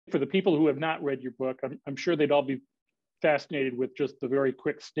For the people who have not read your book, I'm sure they'd all be fascinated with just the very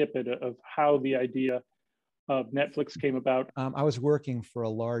quick snippet of how the idea of Netflix came about. I was working for a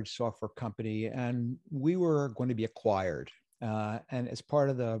large software company and we were going to be acquired. And as part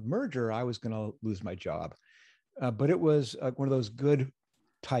of the merger, I was going to lose my job. But it was one of those good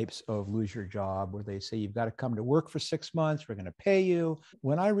types of lose your job where they say, you've got to come to work for 6 months. We're going to pay you.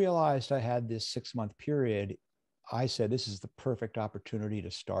 When I realized I had this 6-month period, I said, this is the perfect opportunity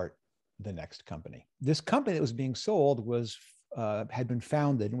to start the next company. This company that was being sold was had been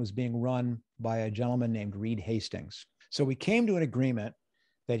founded and was being run by a gentleman named Reed Hastings. So we came to an agreement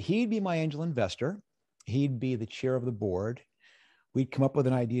that he'd be my angel investor. He'd be the chair of the board. We'd come up with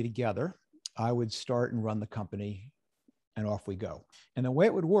an idea together. I would start and run the company, and off we go. And the way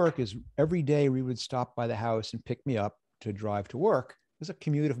it would work is every day we would stop by the house and pick me up to drive to work. It was a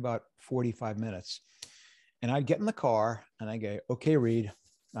commute of about 45 minutes. And I'd get in the car and I'd go, okay, Reed,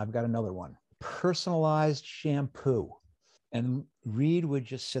 I've got another one. Personalized shampoo. And Reed would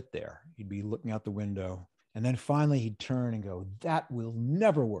just sit there. He'd be looking out the window. And then finally he'd turn and go, that will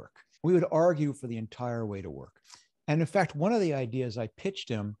never work. We would argue for the entire way to work. And in fact, one of the ideas I pitched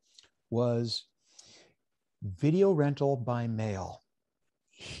him was video rental by mail.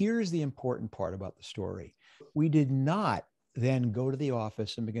 Here's the important part about the story. We did not then go to the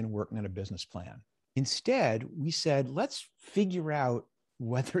office and begin working on a business plan. Instead, we said, let's figure out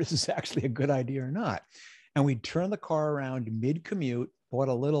whether this is actually a good idea or not. And we turned the car around mid-commute, bought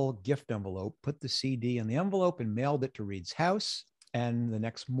a little gift envelope, put the CD in the envelope and mailed it to Reed's house. And the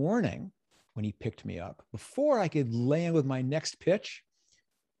next morning, when he picked me up, before I could land with my next pitch,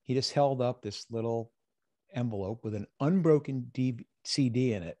 he just held up this little envelope with an unbroken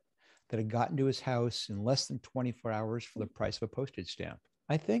CD in it that had gotten to his house in less than 24 hours for the price of a postage stamp.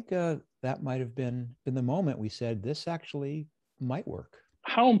 I think that might have been in the moment we said, this actually might work.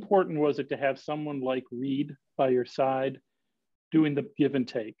 How important was it to have someone like Reed by your side doing the give and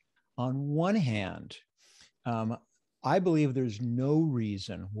take? On one hand, I believe there's no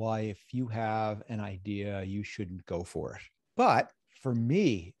reason why if you have an idea, you shouldn't go for it. But for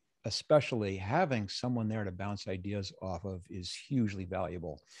me, especially having someone there to bounce ideas off of is hugely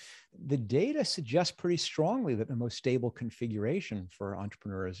valuable. The data suggests pretty strongly that the most stable configuration for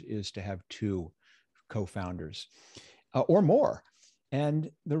entrepreneurs is to have 2 co-founders or more. And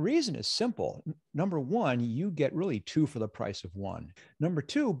the reason is simple. Number one, you get really 2 for the price of 1. Number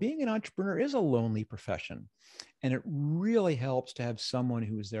 2, being an entrepreneur is a lonely profession. And it really helps to have someone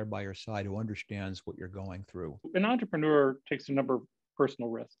who is there by your side who understands what you're going through. An entrepreneur takes a number of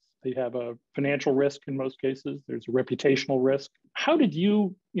personal risks. They have a financial risk in most cases. There's a reputational risk. How did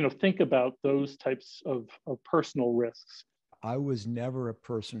you think about those types of personal risks? I was never a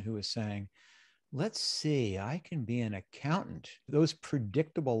person who was saying, let's see, I can be an accountant. Those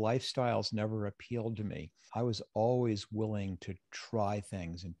predictable lifestyles never appealed to me. I was always willing to try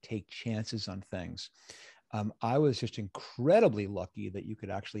things and take chances on things. I was just incredibly lucky that you could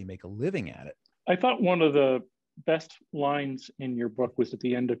actually make a living at it. I thought one of the best lines in your book was at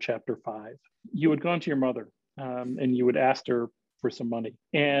the end of chapter 5. You had gone to your mother and you had asked her for some money,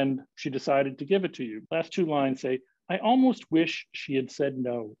 and she decided to give it to you. Last 2 lines say, I almost wish she had said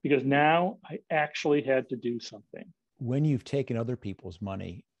no, because now I actually had to do something. When you've taken other people's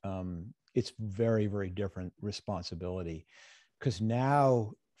money, it's very, very different responsibility, because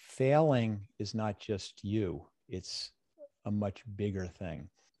now failing is not just you, it's a much bigger thing.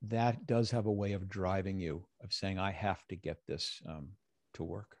 That does have a way of driving you, of saying, I have to get this to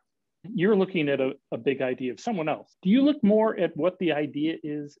work. You're looking at a big idea of someone else. Do you look more at what the idea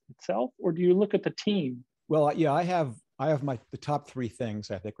is itself, or do you look at the team? Well, yeah, I have the top 3 things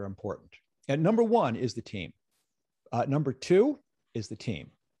I think are important. And number 1 is the team. Number 2 is the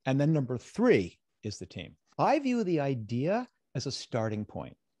team. And then number 3 is the team. I view the idea as a starting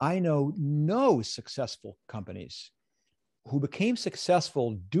point. I know no successful companies who became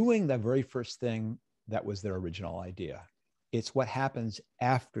successful doing the very first thing that was their original idea. It's what happens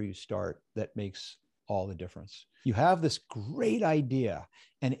after you start that makes all the difference. You have this great idea,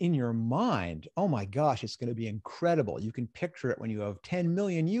 and in your mind, oh my gosh, it's going to be incredible. You can picture it when you have 10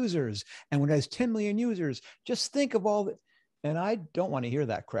 million users, and when it has 10 million users, just think of all that. And I don't want to hear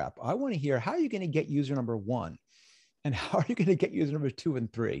that crap. I want to hear, how are you going to get user number 1? And how are you going to get user number 2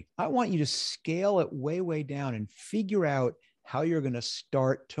 and 3? I want you to scale it way, way down and figure out how you're going to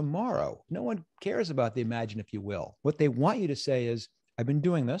start tomorrow. No one cares about the imagine, if you will. What they want you to say is, I've been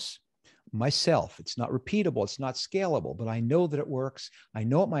doing this myself. It's not repeatable. It's not scalable, but I know that it works. I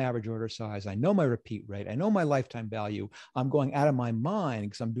know what my average order size. I know my repeat rate. I know my lifetime value. I'm going out of my mind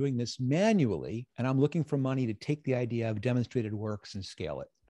because I'm doing this manually, and I'm looking for money to take the idea of demonstrated works and scale it.